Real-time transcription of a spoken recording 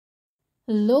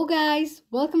Hello guys,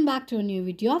 welcome back to a new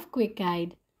video of Quick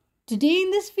Guide. Today in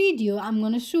this video, I'm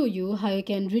going to show you how you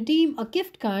can redeem a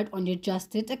gift card on your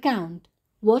Just It account.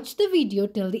 Watch the video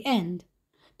till the end.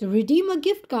 To redeem a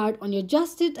gift card on your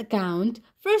Just It account,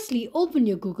 firstly open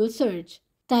your Google search.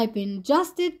 Type in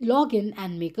Just It login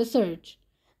and make a search.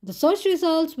 The search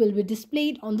results will be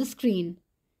displayed on the screen.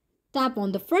 Tap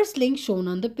on the first link shown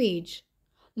on the page.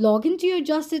 Log into your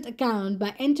Just It account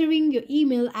by entering your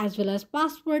email as well as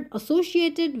password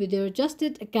associated with your Just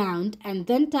It account and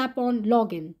then tap on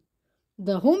Login.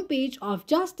 The home page of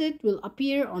Just It will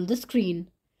appear on the screen.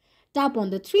 Tap on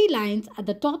the three lines at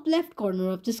the top left corner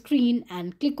of the screen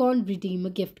and click on Redeem a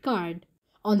gift card.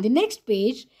 On the next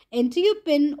page, enter your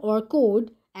PIN or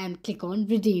code and click on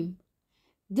Redeem.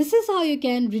 This is how you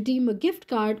can redeem a gift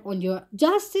card on your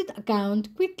Just It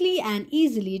account quickly and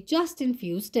easily just in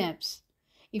few steps.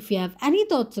 If you have any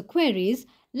thoughts or queries,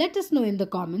 let us know in the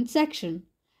comment section.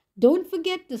 Don't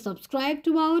forget to subscribe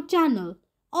to our channel.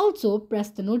 Also, press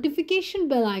the notification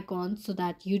bell icon so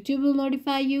that YouTube will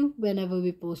notify you whenever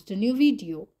we post a new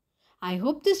video. I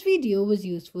hope this video was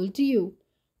useful to you.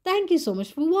 Thank you so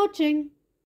much for watching.